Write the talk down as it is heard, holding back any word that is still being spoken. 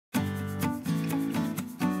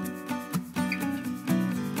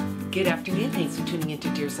Good afternoon. Thanks for tuning into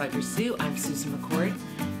Dear Sybersue. I'm Susan McCord.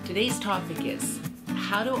 Today's topic is,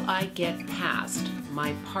 how do I get past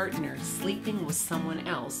my partner sleeping with someone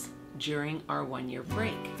else during our one-year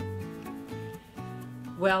break?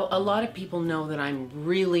 Well, a lot of people know that I'm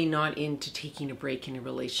really not into taking a break in a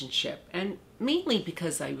relationship, and mainly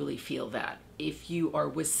because I really feel that if you are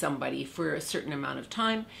with somebody for a certain amount of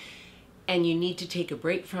time and you need to take a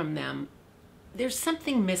break from them, there's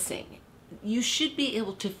something missing. You should be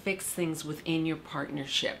able to fix things within your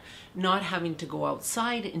partnership, not having to go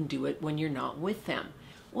outside and do it when you're not with them.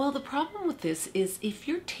 Well, the problem with this is if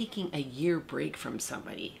you're taking a year break from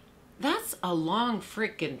somebody, that's a long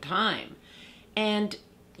frickin' time. And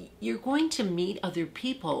you're going to meet other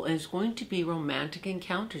people, and there's going to be romantic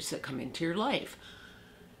encounters that come into your life.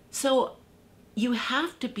 So you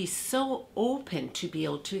have to be so open to be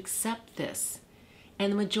able to accept this.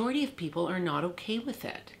 And the majority of people are not okay with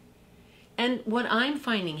it. And what I'm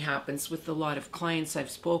finding happens with a lot of clients I've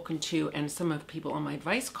spoken to and some of the people on my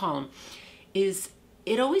advice column is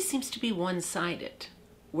it always seems to be one-sided,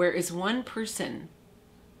 whereas one person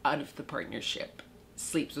out of the partnership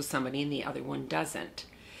sleeps with somebody and the other one doesn't.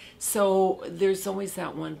 So there's always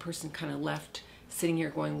that one person kind of left sitting here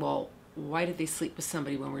going, well, why did they sleep with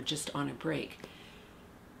somebody when we're just on a break?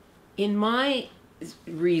 In my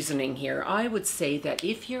reasoning here, I would say that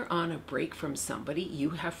if you're on a break from somebody,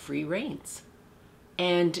 you have free reins.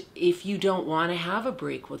 And if you don't want to have a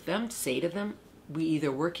break with them, say to them, we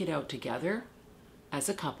either work it out together as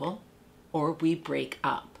a couple or we break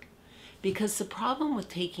up. Because the problem with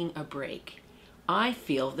taking a break, I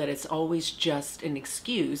feel that it's always just an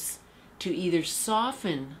excuse to either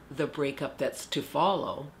soften the breakup that's to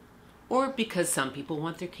follow, or because some people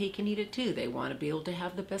want their cake and eat it too. They want to be able to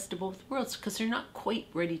have the best of both worlds because they're not quite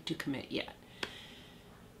ready to commit yet.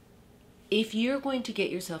 If you're going to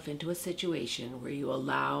get yourself into a situation where you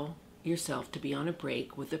allow yourself to be on a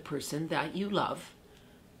break with a person that you love,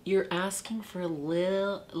 you're asking for a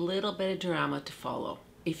little bit of drama to follow.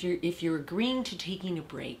 If you're agreeing to taking a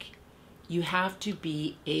break, you have to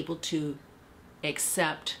be able to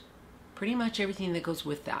accept pretty much everything that goes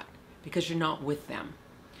with that because you're not with them.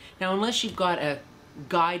 Now, unless you've got a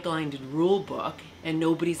guidelined rule book and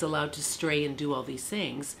nobody's allowed to stray and do all these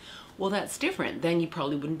things, well, that's different. Then you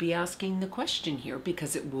probably wouldn't be asking the question here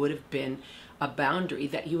because it would have been a boundary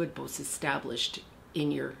that you had both established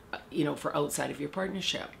in your, for outside of your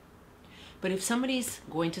partnership. But if somebody's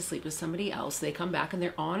going to sleep with somebody else, they come back and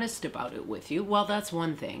they're honest about it with you, well, that's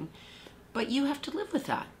one thing. But you have to live with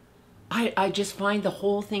that. I just find the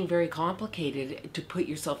whole thing very complicated to put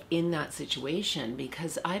yourself in that situation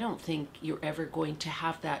because I don't think you're ever going to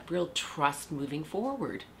have that real trust moving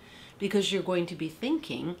forward because you're going to be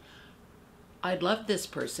thinking, I love this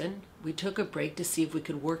person. We took a break to see if we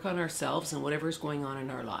could work on ourselves and whatever's going on in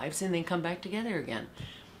our lives and then come back together again.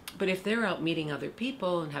 But if they're out meeting other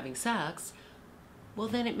people and having sex, well,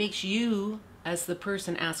 then it makes you, as the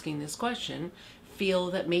person asking this question,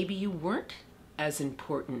 feel that maybe you weren't as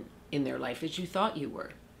important in their life as you thought you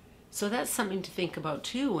were. So that's something to think about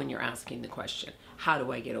too when you're asking the question, how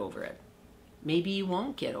do I get over it? Maybe you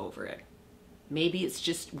won't get over it. Maybe it's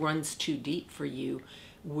just runs too deep for you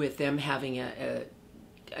with them having a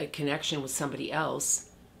connection with somebody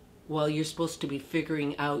else while you're supposed to be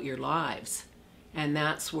figuring out your lives. And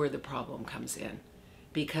that's where the problem comes in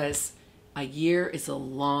because a year is a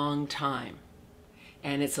long time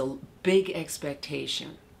and it's a big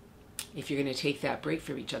expectation if you're going to take that break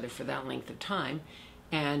from each other for that length of time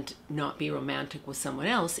and not be romantic with someone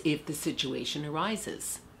else if the situation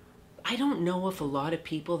arises. I don't know if a lot of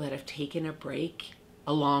people that have taken a break,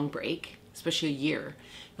 a long break, especially a year,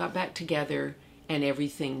 got back together and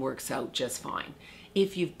everything works out just fine.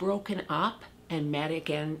 If you've broken up and met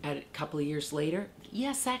again a couple of years later,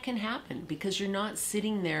 yes, that can happen because you're not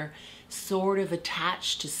sitting there sort of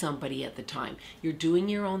attached to somebody at the time. You're doing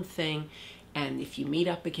your own thing. And if you meet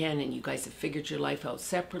up again and you guys have figured your life out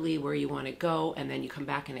separately where you want to go and then you come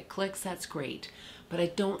back and it clicks, that's great. But I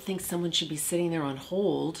don't think someone should be sitting there on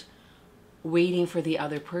hold waiting for the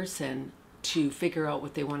other person to figure out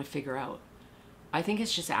what they want to figure out. I think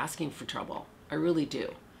it's just asking for trouble. I really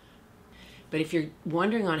do. But if you're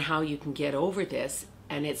wondering on how you can get over this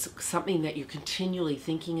and it's something that you're continually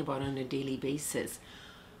thinking about on a daily basis,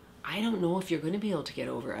 I don't know if you're going to be able to get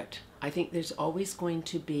over it. I think there's always going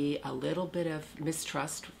to be a little bit of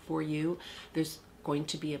mistrust for you. There's going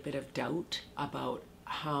to be a bit of doubt about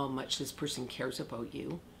how much this person cares about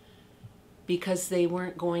you because they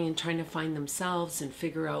weren't going and trying to find themselves and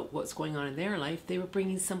figure out what's going on in their life. They were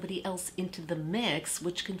bringing somebody else into the mix,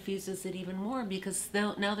 which confuses it even more because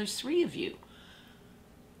now there's three of you.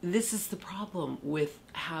 this is the problem with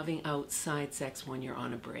having outside sex when you're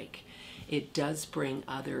on a break. It does bring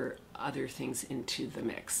other things into the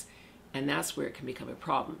mix, and that's where it can become a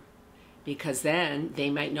problem, because then they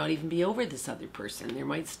might not even be over this other person. There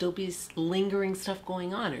might still be lingering stuff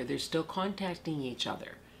going on, or they're still contacting each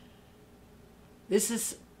other. This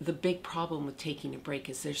is the big problem with taking a break,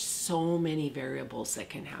 is there's so many variables that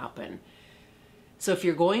can happen. So if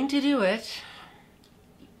you're going to do it,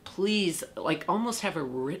 please, like, almost have a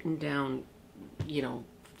written down,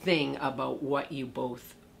 thing about what you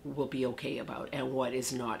both will be okay about and what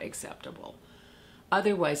is not acceptable.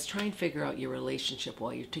 Otherwise, try and figure out your relationship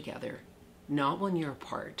while you're together, not when you're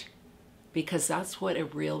apart, because that's what a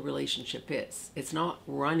real relationship is. It's not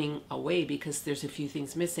running away because there's a few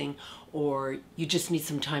things missing, or you just need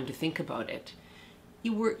some time to think about it.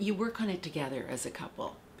 You work on it together as a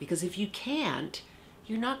couple, because if you can't,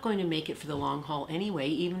 you're not going to make it for the long haul anyway,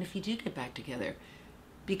 even if you do get back together,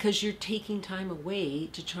 because you're taking time away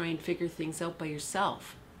to try and figure things out by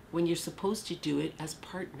yourself when you're supposed to do it as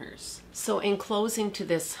partners. So in closing to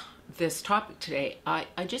this topic today, I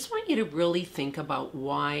just want you to really think about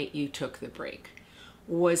why you took the break.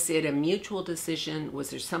 Was it a mutual decision? Was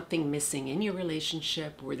there something missing in your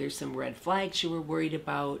relationship? Were there some red flags you were worried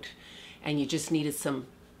about and you just needed some,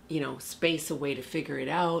 space away to figure it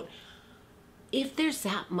out? If there's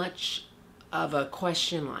that much of a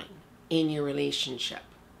question line in your relationship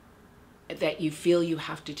that you feel you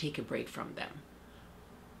have to take a break from them,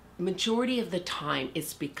 majority of the time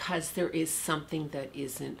it's because there is something that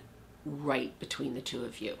isn't right between the two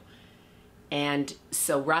of you. And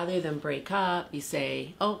so rather than break up, you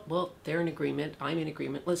say, oh, well, they're in agreement, I'm in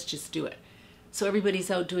agreement, let's just do it. So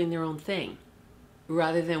everybody's out doing their own thing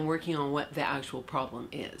rather than working on what the actual problem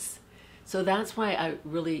is. So that's why I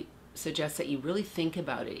really suggest that you really think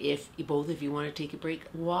about it. If both of you want to take a break,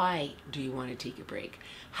 why do you want to take a break?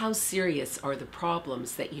 How serious are the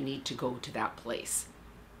problems that you need to go to that place?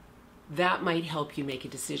 That might help you make a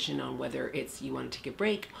decision on whether it's you want to take a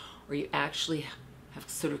break or you actually have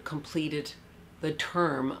sort of completed the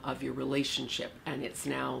term of your relationship and it's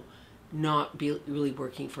now not really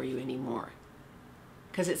working for you anymore.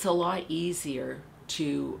 Because it's a lot easier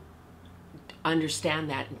to understand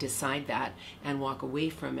that and decide that and walk away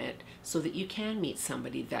from it so that you can meet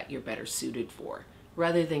somebody that you're better suited for,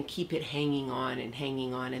 rather than keep it hanging on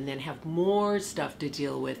and then have more stuff to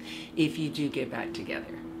deal with if you do get back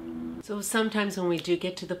together. So sometimes when we do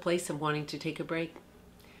get to the place of wanting to take a break,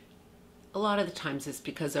 a lot of the times it's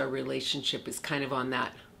because our relationship is kind of on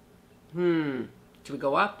that, do we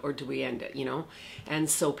go up or do we end it, And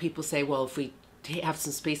so people say, well, if we have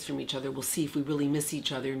some space from each other, we'll see if we really miss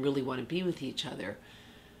each other and really want to be with each other.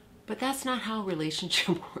 But that's not how a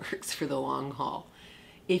relationship works for the long haul.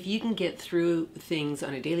 If you can get through things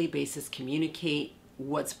on a daily basis, communicate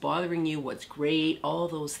what's bothering you, what's great, all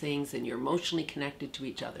those things, and you're emotionally connected to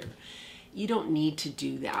each other, you don't need to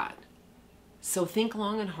do that. So think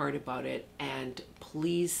long and hard about it, and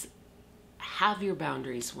please have your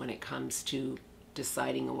boundaries when it comes to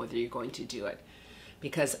deciding on whether you're going to do it.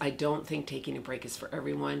 Because I don't think taking a break is for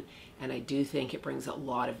everyone, and I do think it brings a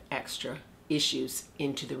lot of extra issues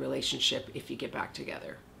into the relationship if you get back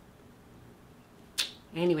together.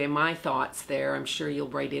 Anyway, my thoughts there. I'm sure you'll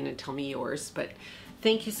write in and tell me yours, but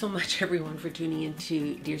thank you so much, everyone, for tuning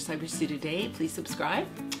into Dear Sybersue today. Please subscribe.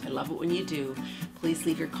 I love it when you do. Please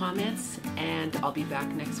leave your comments, and I'll be back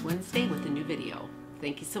next Wednesday with a new video.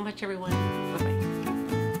 Thank you so much, everyone. Bye-bye.